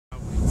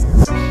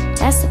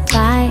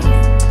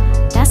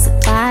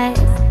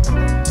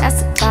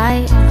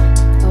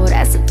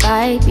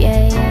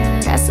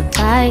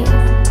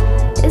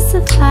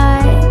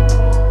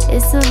vibe,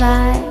 it's a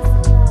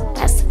vibe.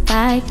 That's a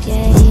vibe,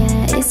 yeah,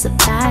 yeah, it's a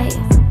vibe.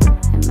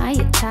 Am I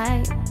your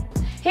type?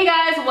 Hey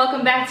guys,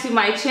 welcome back to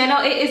my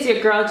channel. It is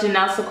your girl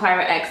Janelle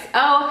Sequira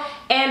XO,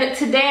 and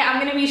today I'm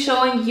going to be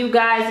showing you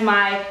guys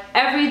my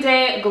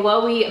everyday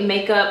glowy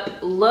makeup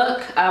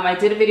look. I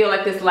did a video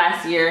like this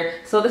last year,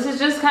 so this is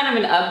just kind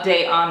of an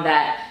update on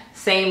that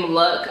same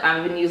look.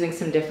 I've been using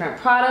some different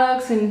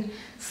products and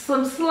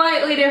some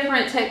slightly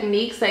different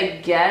techniques, I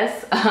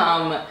guess.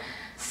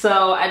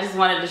 So I just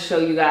wanted to show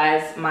you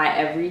guys my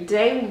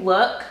everyday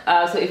look.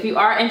 So if you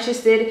are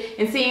interested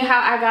in seeing how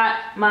I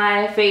got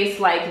my face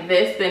like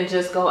this, then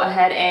just go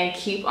ahead and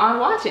keep on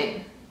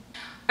watching.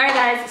 Alright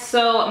guys,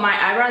 so my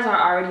eyebrows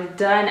are already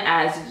done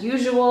as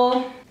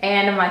usual,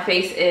 and my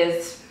face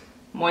is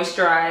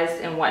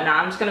moisturized and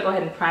whatnot. I'm just gonna go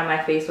ahead and prime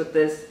my face with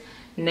this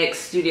NYX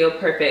Studio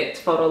Perfect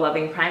Photo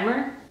Loving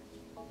Primer.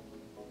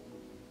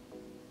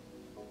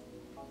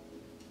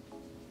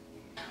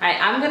 Alright,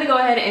 I'm gonna go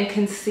ahead and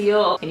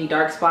conceal any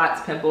dark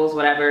spots, pimples,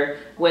 whatever,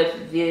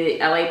 with the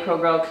LA Pro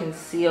Girl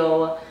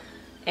Conceal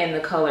in the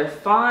color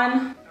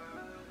Fawn.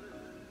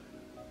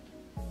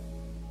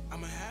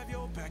 I'ma have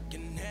your back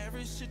in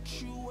every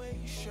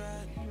situation.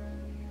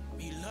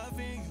 Me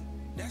loving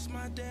you, that's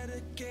my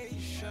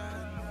dedication.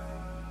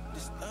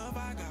 This love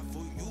I got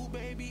for you,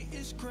 baby,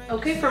 is crazy.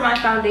 Okay, for my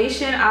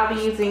foundation, I'll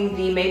be using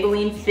the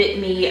Maybelline Fit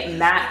Me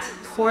Matte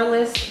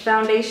Poreless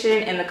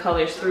Foundation in the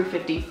colors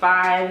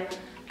 355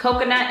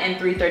 Coconut and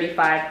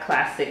 335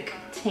 Classic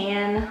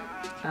Tan.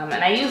 And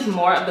I use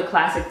more of the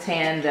Classic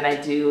Tan than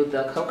I do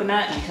the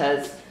Coconut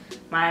because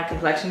my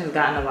complexion has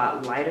gotten a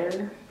lot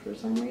lighter for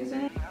some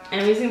reason.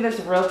 And I'm using this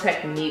Real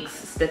Techniques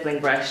stippling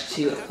brush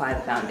to apply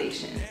the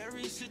foundation.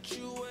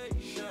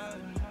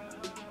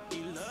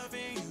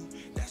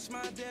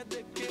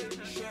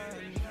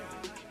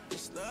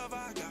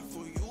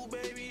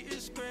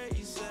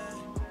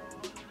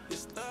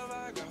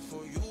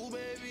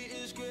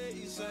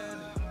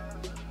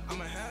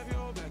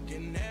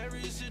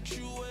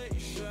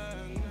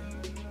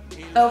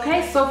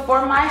 Okay, so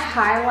for my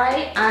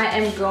highlight, I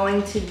am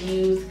going to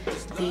use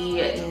the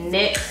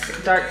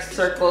NYX Dark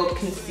Circle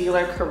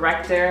Concealer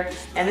Corrector,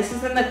 and this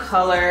is in the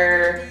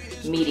color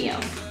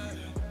Medium.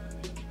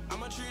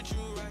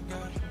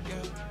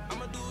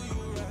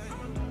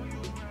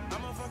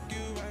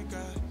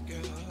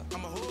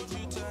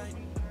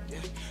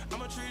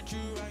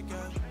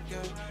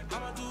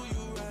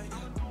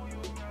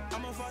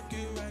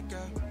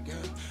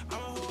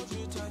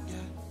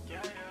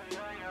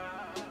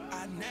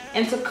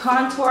 And to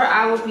contour,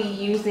 I will be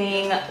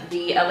using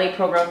the LA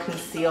Pro Girl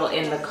Conceal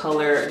in the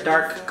color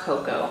Dark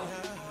Cocoa.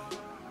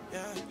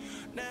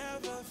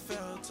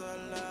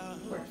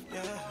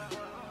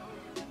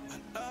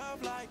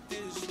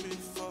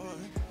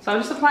 So I'm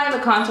just applying the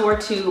contour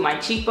to my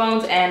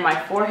cheekbones and my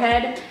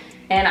forehead,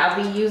 and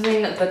I'll be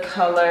using the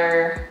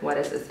color, what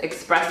is this,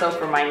 Espresso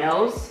for my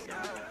nose.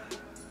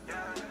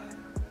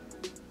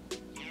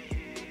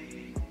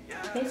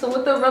 Okay, so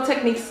with the Real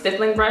Techniques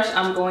stippling brush,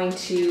 I'm going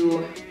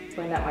to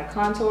blend out my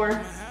contour.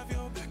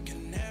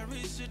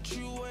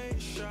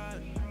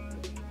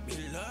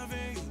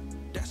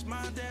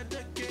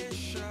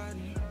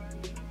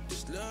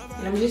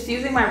 And I'm just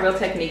using my Real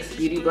Techniques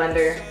Beauty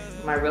Blender,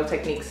 my Real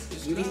Techniques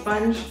Beauty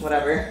Sponge,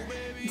 whatever,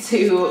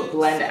 to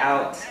blend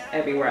out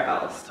everywhere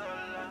else.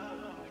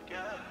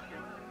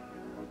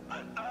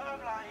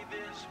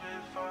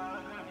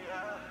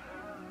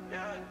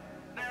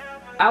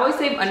 I always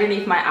save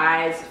underneath my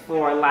eyes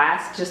for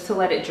last, just to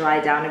let it dry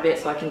down a bit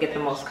so I can get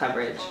the most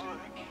coverage.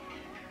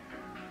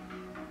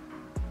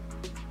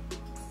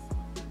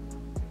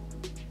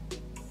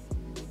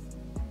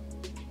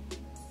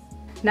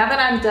 Now that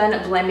I'm done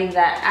blending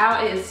that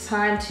out, it is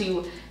time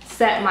to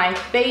set my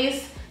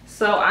face.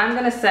 So I'm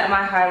gonna set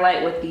my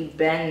highlight with the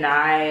Ben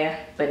Nye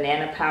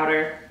Banana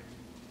Powder.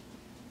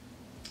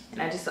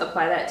 And I just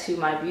apply that to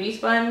my beauty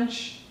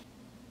sponge.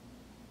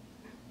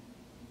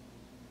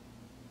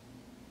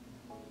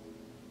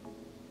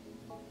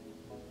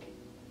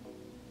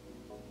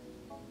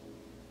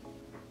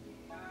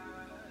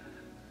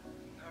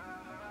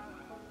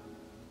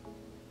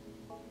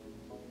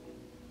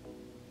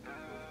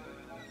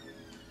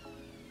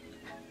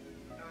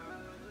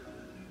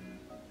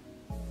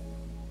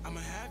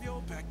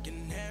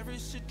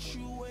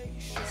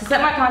 To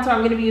set my contour, I'm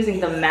going to be using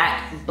the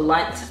MAC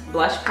Blunt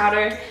Blush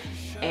Powder,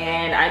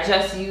 and I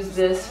just use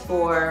this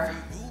for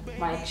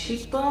my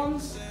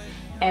cheekbones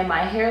and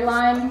my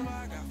hairline.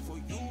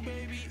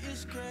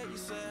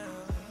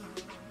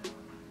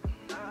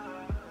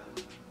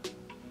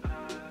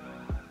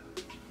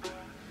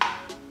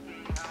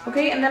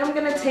 Okay, and then I'm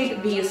going to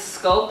take the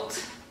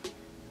Sculpt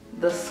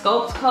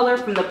color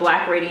from the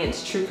Black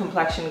Radiance True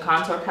Complexion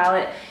Contour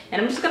Palette,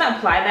 and I'm just going to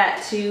apply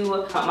that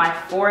to my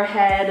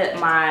forehead,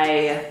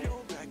 my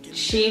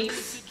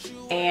cheeks,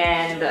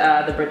 and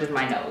the bridge of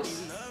my nose.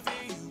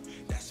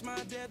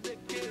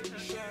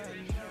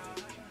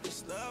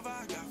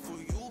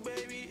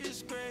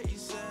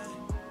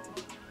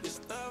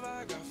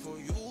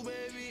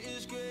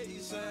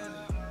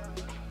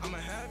 I'ma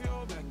have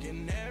your back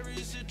in every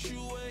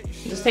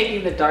just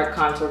taking the dark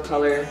contour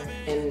color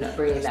and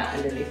bringing that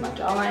underneath my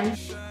jawline.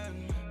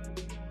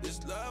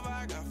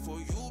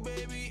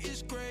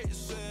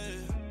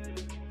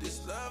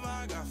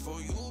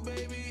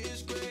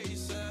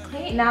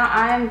 Okay, now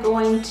I'm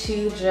going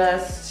to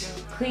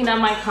just clean up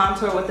my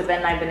contour with the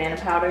Ben Nye banana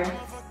powder.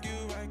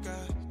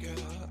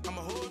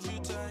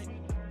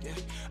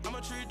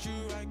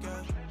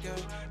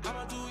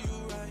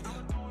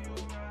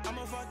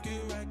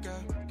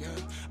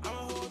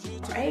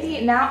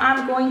 Alrighty, now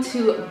I'm going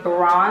to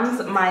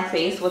bronze my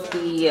face with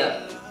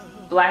the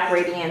Black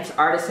Radiance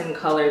Artisan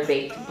Color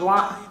Baked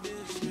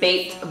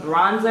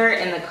Bronzer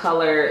in the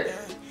color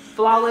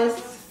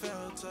Flawless.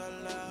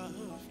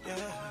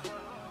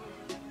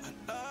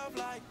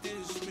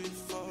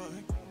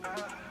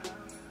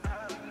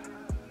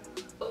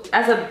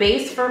 As a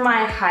base for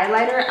my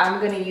highlighter, I'm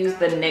going to use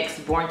the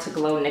NYX Born to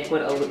Glow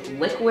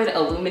Liquid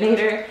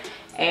Illuminator.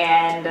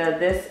 And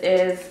this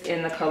is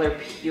in the color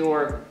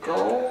Pure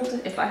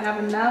Gold, if I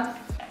have enough.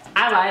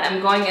 I lied,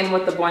 I'm going in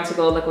with the Born to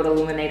Glow Liquid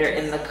Illuminator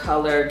in the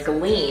color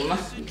Gleam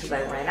because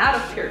I ran out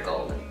of Pure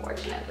Gold,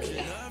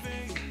 unfortunately.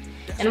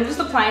 And I'm just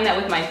applying that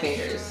with my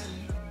fingers.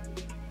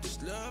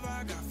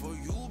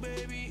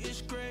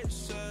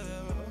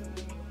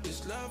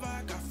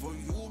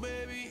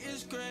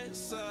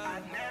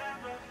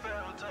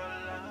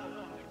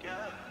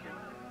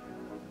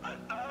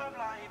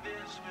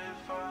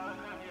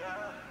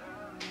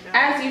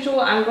 As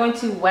usual, I'm going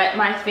to wet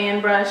my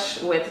fan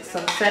brush with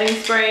some setting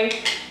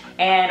spray,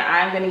 and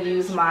I'm going to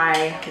use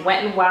my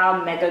Wet n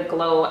Wild Mega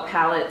Glow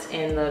palette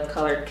in the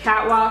color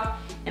Catwalk,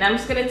 and I'm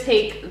just going to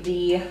take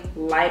the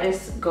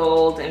lightest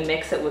gold and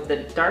mix it with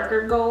the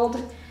darker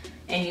gold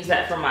and use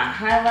that for my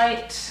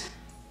highlight.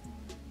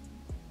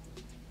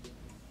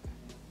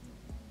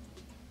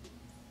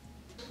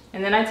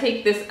 And then I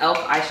take this e.l.f.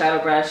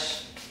 eyeshadow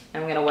brush,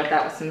 and I'm going to wet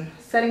that with some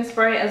setting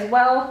spray as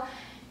well,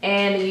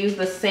 and use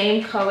the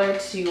same color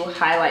to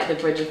highlight the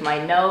bridge of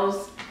my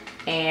nose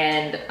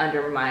and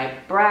under my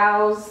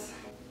brows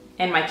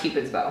and my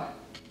Cupid's bow.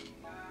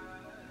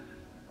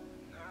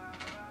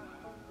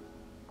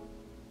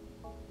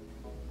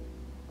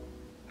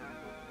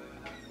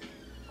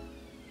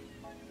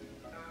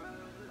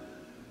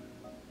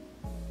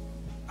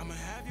 I'ma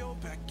have your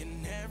back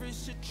in every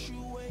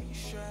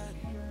situation.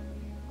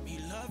 Me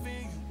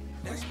loving you,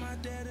 that's my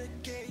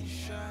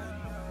dedication.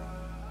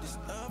 This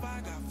love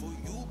I got for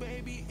you,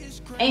 baby,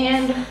 is crazy.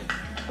 And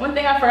one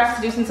thing I forgot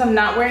to do, since I'm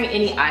not wearing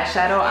any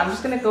eyeshadow, I'm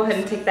just gonna go ahead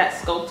and take that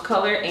Sculpt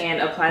color and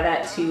apply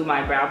that to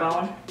my brow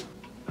bone,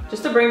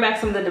 just to bring back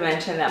some of the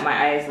dimension that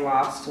my eyes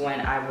lost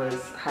when I was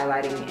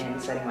highlighting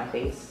and setting my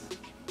face.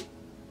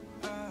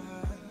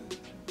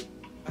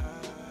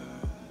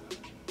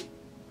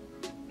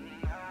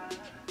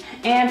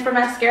 And for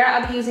mascara,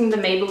 I'll be using the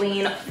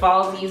Maybelline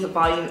Falsies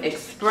Volume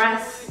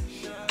Express.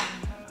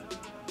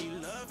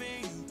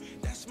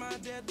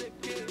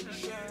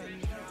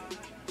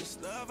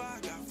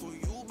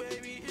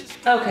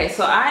 Okay,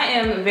 so I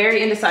am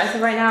very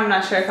indecisive right now. I'm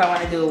not sure if I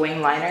want to do a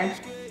wing liner.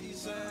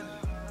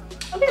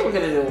 I think we're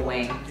gonna do a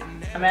wing.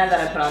 I'm mad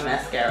that I put on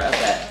mascara,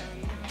 but.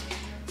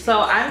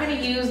 So I'm gonna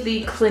use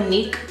the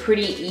Clinique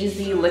Pretty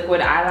Easy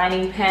Liquid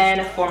Eyelining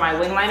Pen for my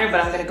wing liner,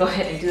 but I'm gonna go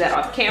ahead and do that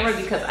off camera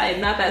because I am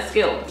not that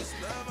skilled.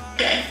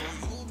 Okay.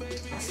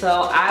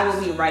 So I will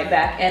be right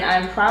back, and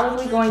I'm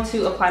probably going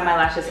to apply my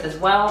lashes as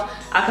well.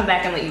 I'll come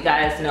back and let you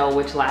guys know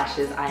which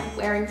lashes I'm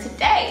wearing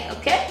today,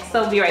 okay?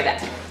 So be right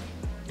back.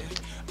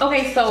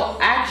 Okay, so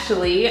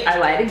actually, I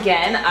lied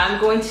again.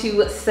 I'm going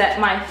to set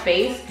my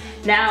face.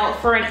 Now,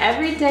 for an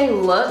everyday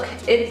look,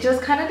 it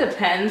just kind of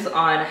depends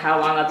on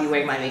how long I'll be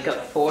wearing my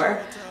makeup for.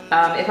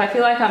 If I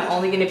feel like I'm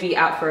only gonna be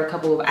out for a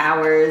couple of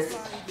hours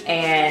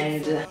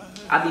and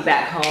I'll be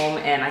back home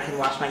and I can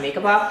wash my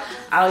makeup off,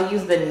 I'll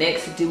use the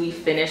NYX Dewy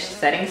Finish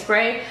Setting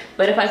Spray.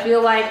 But if I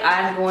feel like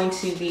I'm going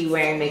to be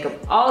wearing makeup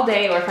all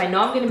day, or if I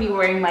know I'm gonna be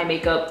wearing my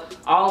makeup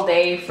all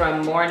day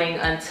from morning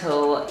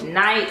until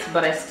night,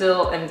 but I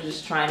still am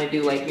just trying to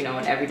do, like, you know,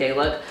 an everyday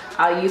look,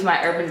 I'll use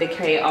my Urban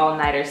Decay All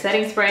Nighter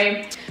Setting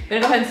Spray. I'm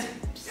gonna go ahead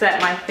and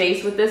set my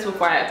face with this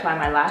before I apply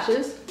my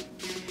lashes.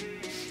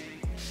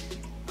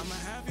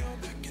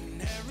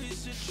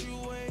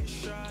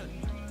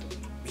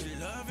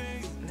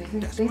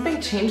 I think they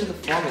changed the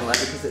formula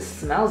because it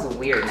smells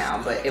weird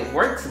now, but it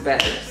works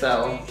better,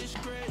 so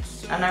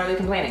I'm not really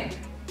complaining.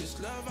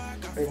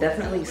 But it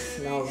definitely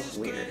smells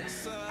weird.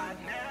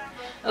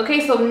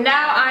 Okay, so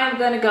now I'm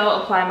gonna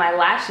go apply my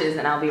lashes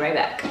and I'll be right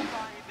back.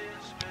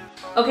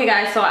 Okay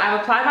guys, so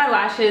I've applied my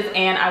lashes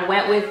and I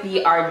went with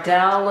the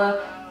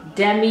Ardell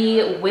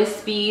Demi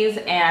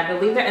Wispies, and I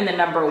believe they're in the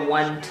number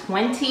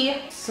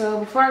 120.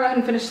 So before I go ahead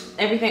and finish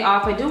everything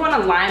off, I do want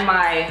to line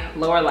my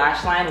lower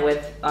lash line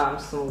with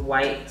some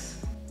white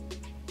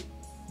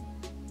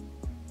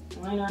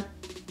liner.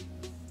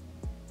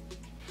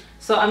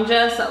 So I'm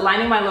just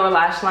lining my lower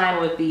lash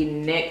line with the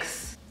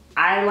NYX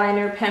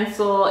eyeliner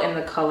pencil in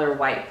the color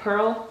White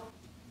Pearl.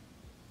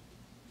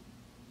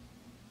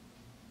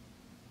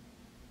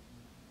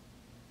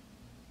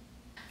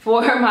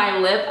 For my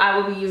lip, I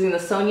will be using the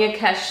Sonia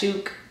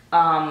Kashuk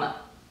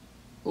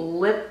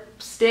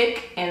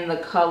lipstick in the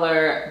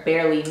color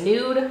Barely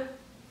Nude.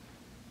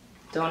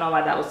 Don't know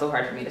why that was so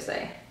hard for me to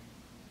say.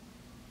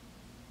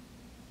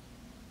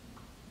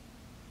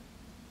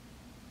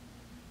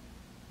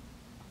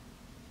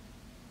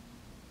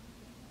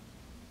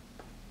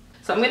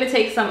 So I'm going to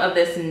take some of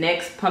this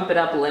NYX Pump It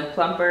Up Lip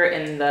Plumper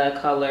in the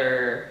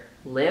color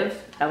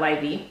Live,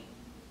 L-I-V.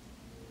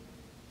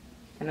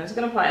 And I'm just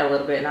going to apply a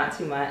little bit, not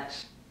too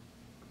much.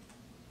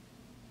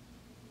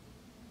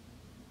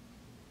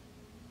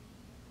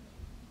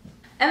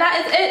 And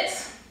that is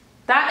it.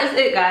 That is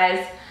it,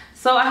 guys.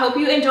 So I hope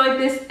you enjoyed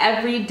this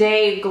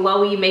everyday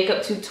glowy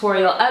makeup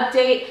tutorial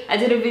update. I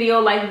did a video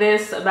like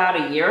this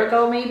about a year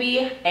ago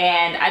maybe,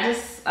 and I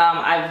just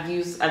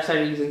I've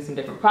started using some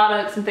different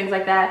products and things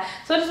like that.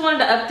 So I just wanted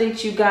to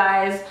update you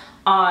guys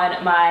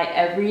on my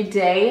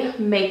everyday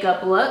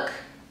makeup look.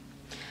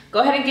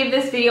 Go ahead and give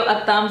this video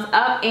a thumbs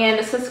up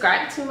and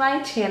subscribe to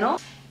my channel.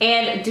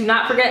 And do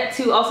not forget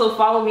to also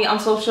follow me on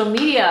social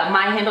media.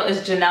 My handle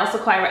is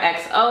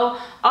JanelleSequiraXO.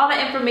 All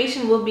the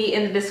information will be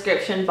in the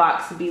description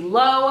box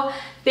below.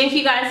 Thank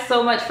you guys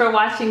so much for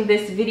watching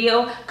this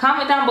video.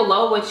 Comment down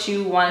below what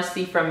you want to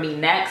see from me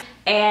next.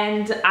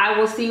 And I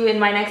will see you in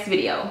my next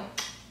video.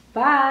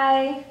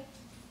 Bye.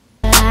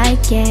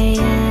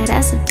 Yeah,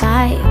 that's a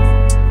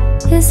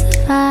vibe. It's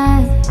a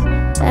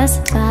vibe. That's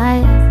a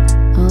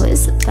vibe. Oh,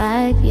 it's a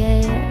vibe,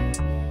 yeah.